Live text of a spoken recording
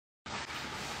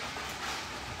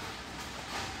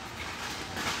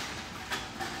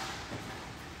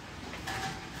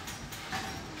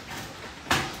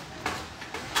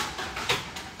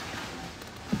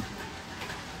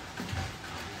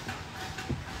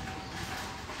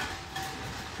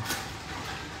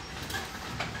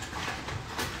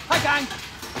gang.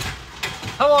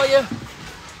 How are you?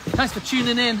 Thanks for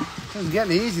tuning in. Doesn't get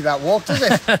any easy that walk, does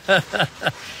it?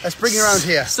 Let's bring you around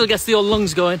here. Still gets the old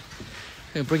lungs going.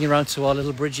 Going to bring you around to our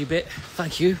little bridgey bit.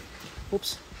 Thank you.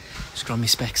 Oops. Just grab me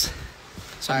specs.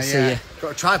 So I can see you.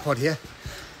 Got a tripod here.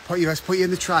 Let's put you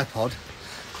in the tripod.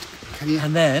 Can you?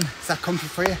 And then... Is that comfy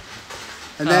for you?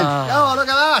 And then... Oh, look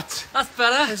at that. That's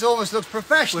better. This almost looks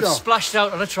professional. We've splashed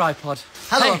out on a tripod.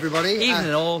 Hello, everybody.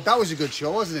 Evening all. That was a good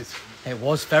show, wasn't it? It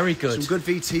was very good. Some good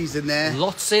VTs in there.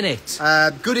 Lots in it.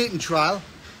 Good eating trial.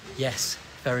 Yes,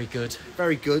 very good.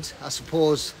 Very good. I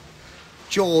suppose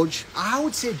I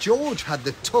would say George had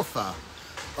the tougher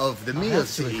of the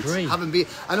meals to eat.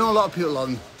 I know a lot of people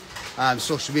on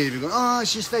social media going, oh,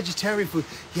 it's just vegetarian food.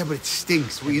 Yeah, but it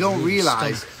stinks. What you don't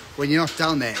realise when you're not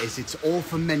down there is it's all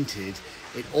fermented.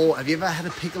 Have you ever had a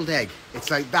pickled egg?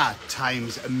 It's like that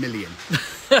times a million.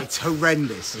 It's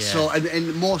horrendous. Yeah. So,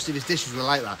 and most of his dishes were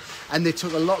like that. And they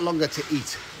took a lot longer to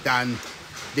eat than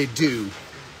they do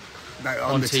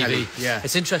on the TV. Telly. Yeah.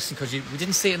 It's interesting because we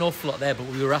didn't see it an awful lot there, but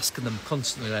we were asking them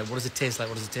constantly, like, what does it taste like?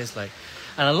 What does it taste like?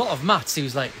 And a lot of Matt's, he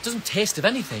was like, it doesn't taste of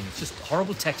anything. It's just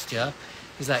horrible texture.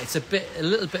 He's like, it's a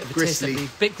little bit of a gristly.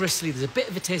 Taste, a bit gristly. There's a bit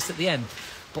of a taste at the end.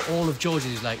 But all of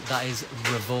George's is like, that is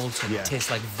revolting. Yeah. It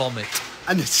tastes like vomit.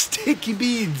 And the sticky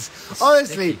beans.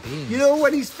 Honestly, you know,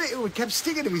 when we kept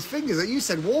sticking to his fingers, like you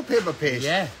said, wallpaper paste.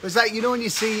 Yeah. It was like, you know, when you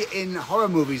see in horror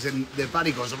movies and the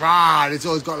baddie goes, rah, and it's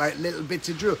always got like little bits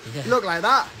of drool. Yeah. It looked like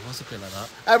that. It was a bit like that.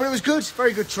 But it was good.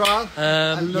 Very good trial.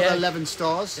 Another 11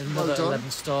 stars. Another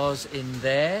 11 stars in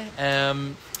there.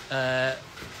 A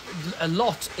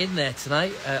lot in there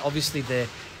tonight. Obviously, the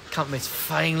campmates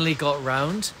finally got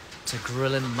round to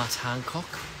grilling Matt Hancock.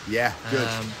 Yeah, good.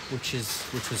 Which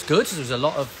was good. There was a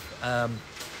lot of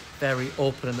very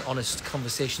open and honest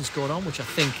conversations going on, which I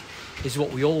think is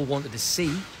what we all wanted to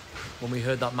see when we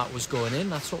heard that Matt was going in.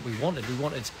 That's what we wanted. We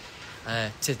wanted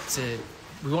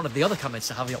we wanted the other campmates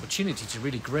to have the opportunity to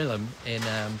really grill him in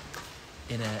a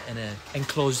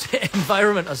enclosed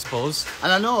environment, I suppose.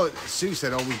 And I know Sue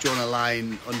said, we've drawn a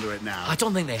line under it now. I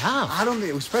don't think they have. I don't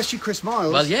think, especially Chris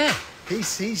Miles. Well, yeah. He's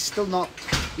still not,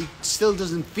 he still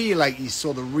doesn't feel like he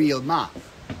saw the real Matt.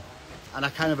 And I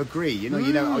kind of agree, you know,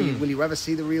 will you ever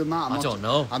see the real Matt? I don't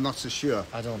know. I'm not so sure.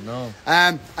 I don't know.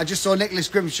 I just saw Nicholas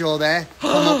Grimshaw there.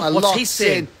 Come up a What's lot he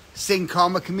saying? Sing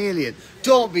Karma Chameleon.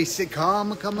 Don't be sick,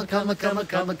 Karma Chameleon.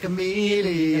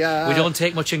 We don't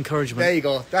take much encouragement. There you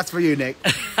go. That's for you, Nick.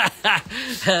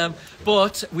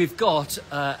 But we've got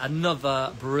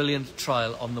another brilliant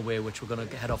trial on the way, which we're going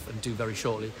to head off and do very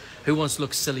shortly. Who Wants to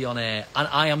Look Silly on Air? And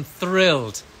I am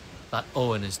thrilled that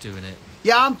Owen is doing it.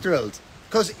 Yeah, I'm thrilled.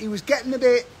 Because he was getting a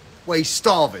bit... Well, he's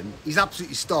starving. He's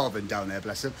absolutely starving down there,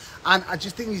 bless him. And I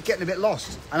just think he's getting a bit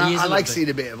lost. And I like seeing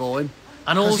a bit of Owen.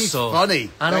 And also... he's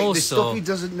funny. And also... the stuff he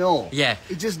doesn't know. Yeah.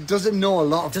 He just doesn't know a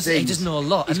lot of things. He doesn't know a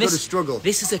lot. He's going to struggle.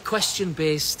 This is a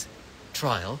question-based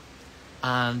trial.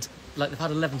 And... like, they've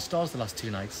had 11 stars the last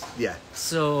 2 nights. Yeah.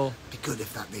 So... it'd be good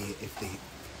if they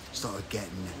started getting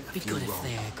a few wrong. It'd be good if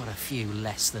they got a few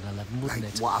less than 11, wouldn't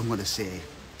it? What I'm going to say,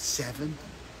 7?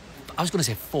 I was going to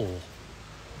say 4.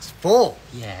 It's 4?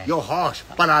 Yeah. You're harsh,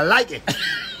 but I like it.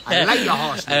 I like your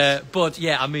harshness. But,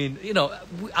 yeah, I mean, you know,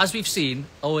 as we've seen,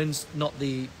 Owen's not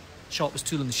the sharpest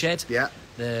tool in the shed. Yeah.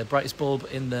 The brightest bulb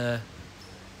in the...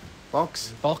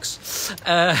 box.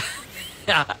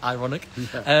 Ironic.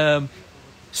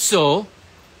 So,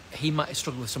 he might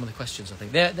struggle with some of the questions, I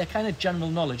think. They're kind of general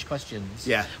knowledge questions.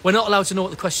 Yeah. We're not allowed to know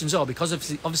what the questions are because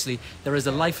obviously there is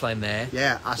a lifeline there.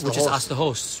 Yeah, which is Ask the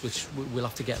Hosts, which we'll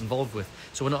have to get involved with.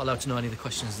 So we're not allowed to know any of the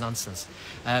questions and answers.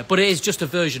 But it is just a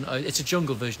version, it's a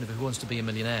jungle version of Who Wants to Be a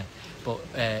Millionaire, but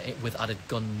with added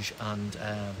gunge and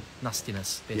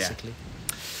nastiness, basically.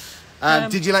 Yeah.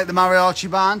 Did you like the mariachi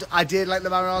band? I did like the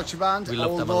mariachi band. We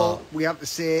loved them a lot. We have to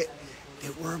say, they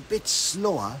were a bit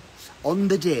slower on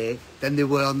the day than they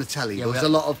were on the telly. Yeah, there was a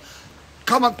lot of...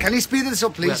 Come on, can you speed this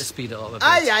up, please? We had to speed it up a bit.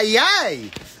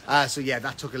 Aye. So, yeah,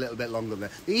 that took a little bit longer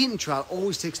there. The eating trial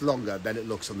always takes longer than it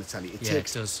looks on the telly. It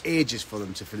takes ages for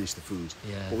them to finish the food.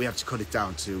 Yeah. But we have to cut it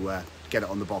down to get it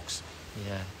on the box.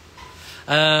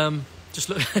 Yeah. Just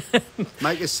look...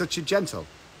 Mike is such a gentle...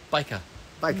 Biker.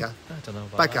 I don't know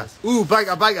about biker. that. Ooh,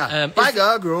 biker.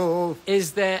 Biker Grove.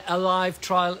 Is there a live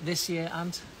trial this year,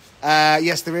 Ant?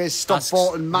 Yes, there is. Stop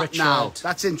voting Matt Richard. now.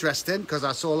 That's interesting because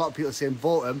I saw a lot of people saying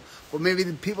vote him, but maybe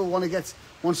the people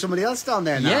want somebody else down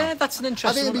there now. Yeah, that's an interesting.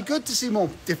 I think it'd be good to see more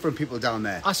different people down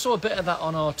there. I saw a bit of that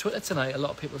on our Twitter tonight. A lot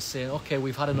of people saying, "Okay,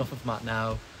 we've had enough of Matt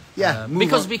now." Yeah,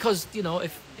 because you know,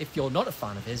 if you're not a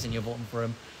fan of his and you're voting for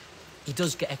him, he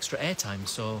does get extra airtime.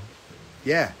 So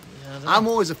yeah, I'm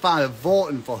always a fan of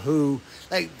voting for who,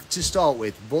 like, to start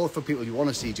with, vote for people you want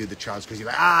to see do the trials because you're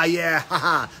like,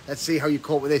 haha, let's see how you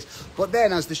cope with this. But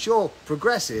then as the show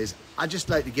progresses, I just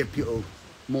like to give people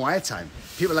more airtime.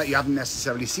 People that you haven't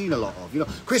necessarily seen a lot of. You know,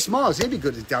 Chris Mars, he'd be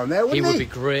good down there, wouldn't he? He would be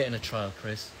great in a trial,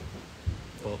 Chris.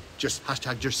 But just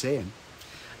hashtag just saying.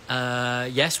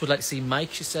 Yes, would like to see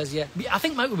Mike. She says, yeah. I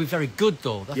think Mike would be very good,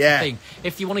 though. That's the thing.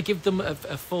 If you want to give them a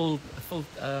full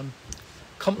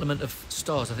complement of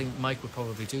stars, I think Mike would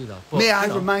probably do that. But, may I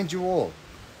remind you all?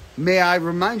 May I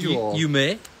remind you all? You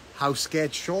may. How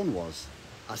scared Sean was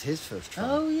at his first trial.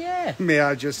 Oh yeah. May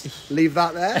I just leave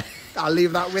that there? I'll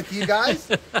leave that with you guys.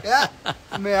 Yeah.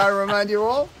 May I remind you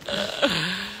all?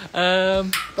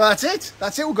 But that's it.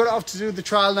 That's it. We've got off to do the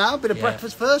trial now. Bit of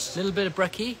breakfast first. A little bit of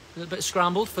brekkie, a little bit of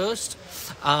scrambled first.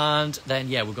 And then,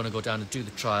 we're going to go down and do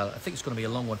the trial. I think it's going to be a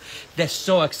long one. They're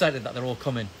so excited that they're all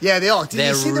coming. Yeah, they are. Did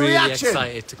you see the reaction? They're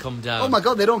really excited to come down. Oh my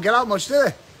God, they don't get out much, do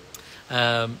they?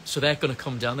 So they're going to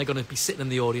come down. They're going to be sitting in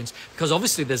the audience. Because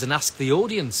obviously there's an Ask the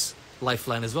Audience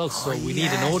lifeline as well. So we need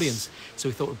an audience. So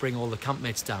we thought we'd bring all the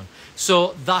campmates down.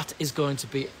 So that is going to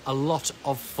be a lot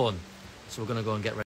of fun. So we're going to go and get ready.